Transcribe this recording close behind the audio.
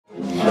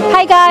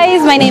Hi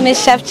guys, my name is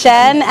Chef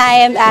Jenn. I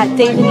am at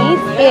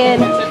DaJen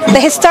in the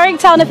historic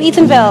town of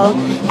Eatonville,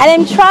 and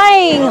I'm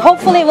trying,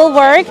 hopefully it will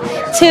work,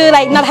 to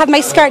not have my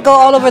skirt go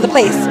all over the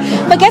place.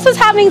 But guess what's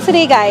happening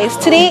today, guys?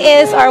 Today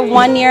is our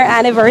 1-year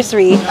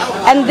anniversary,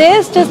 and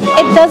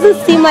it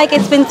doesn't seem like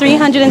it's been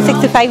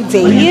 365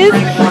 days.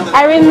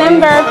 I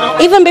remember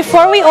even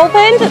before we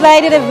opened,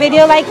 I did a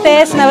video like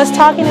this, and I was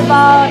talking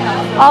about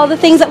all the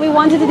things that we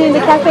wanted to do in the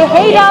cafe.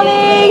 Hey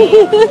darling!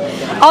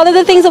 All of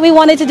the things that we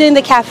wanted to do in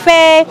the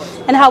cafe,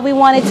 and how we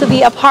wanted to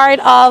be a part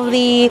of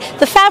the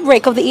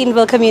fabric of the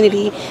Eatonville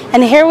community.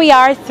 And here we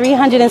are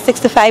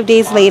 365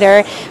 days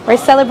later. We're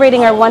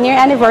celebrating our 1-year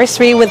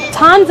anniversary with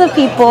tons of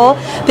people,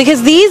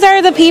 because these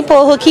are the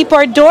people who keep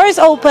our doors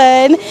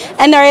open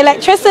and our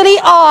electricity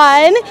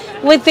on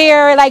with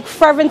their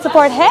fervent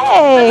support.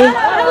 Hey!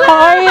 Hello.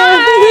 How are you?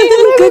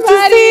 Hi, good to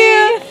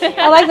see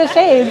you. I like the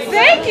shades.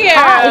 Thank you.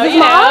 Hi, is this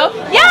Mom?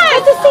 Yes.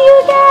 Good to see you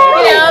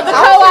again. You know, the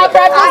co-op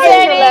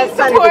representing,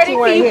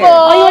 supporting people.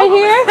 Oh, you were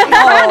here?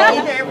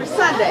 Every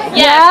Sunday. Yes,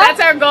 Yeah?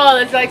 that's our goal.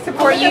 Is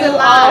support you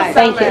all.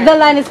 Thank you. The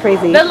line is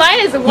crazy. The line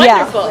is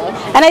wonderful.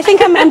 Yeah. And I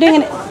think I'm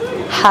doing an...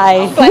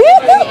 Hi.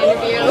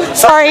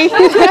 Sorry.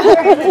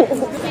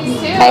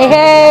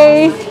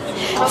 Hey.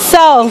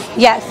 So,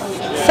 yes.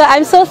 So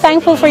I'm so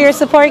thankful for your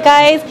support,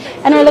 guys.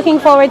 And we're looking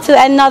forward to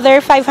another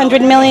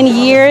 500 million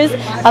years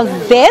of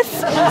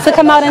this. So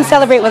come out and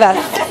celebrate with us.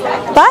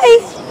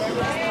 Bye.